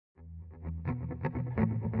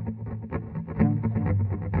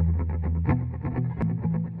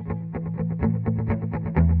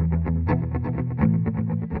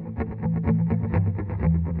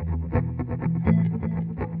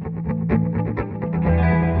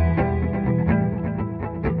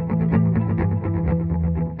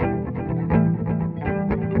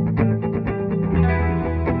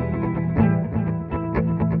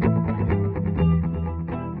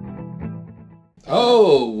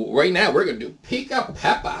right now we're going to do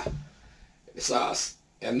Pickapeppa sauce.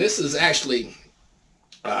 And this is actually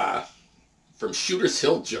from Shooters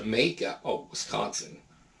Hill, Jamaica. Oh, Wisconsin.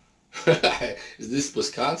 Is this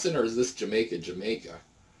Wisconsin or is this Jamaica? Jamaica.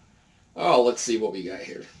 Oh, let's see what we got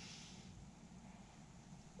here.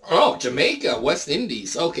 Oh, Jamaica, West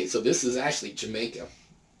Indies. Okay, so this is actually Jamaica.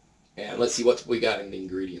 And let's see what we got in the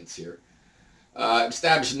ingredients here.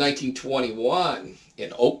 Established in 1921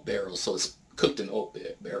 in oak barrels, so it's cooked in oak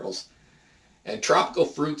barrels. And tropical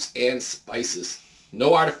fruits and spices.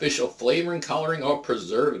 No artificial flavoring, coloring, or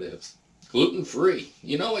preservatives. Gluten-free.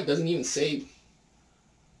 You know, it doesn't even say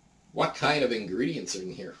what kind of ingredients are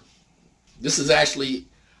in here. This is actually,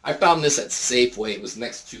 I found this at Safeway. It was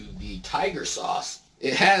next to the tiger sauce.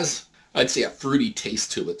 It has, I'd say, a fruity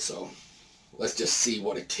taste to it, so let's just see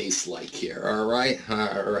what it tastes like here. All right?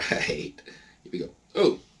 All right. Here we go.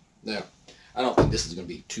 Oh, now, I don't think this is going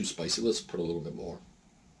to be too spicy. Let's put a little bit more.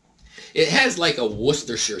 It has like a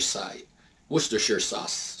Worcestershire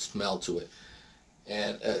sauce smell to it.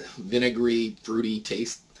 And a vinegary, fruity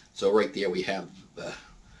taste. So right there we have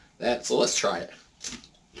that. So let's try it.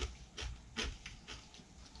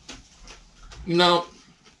 You know,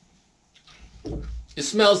 it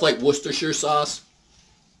smells like Worcestershire sauce,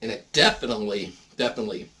 and it definitely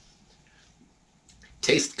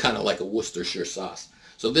tastes kind of like a Worcestershire sauce.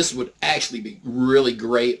 So this would actually be really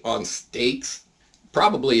great on steaks.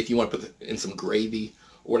 Probably if you want to put in some gravy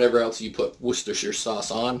or whatever else you put Worcestershire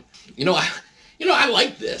sauce on. I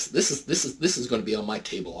like this. This is going to be on my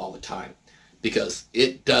table all the time because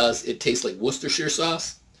it tastes like Worcestershire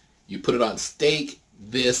sauce. You put it on steak.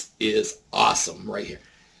 This is awesome right here.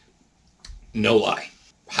 No lie.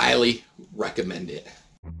 Highly recommend it.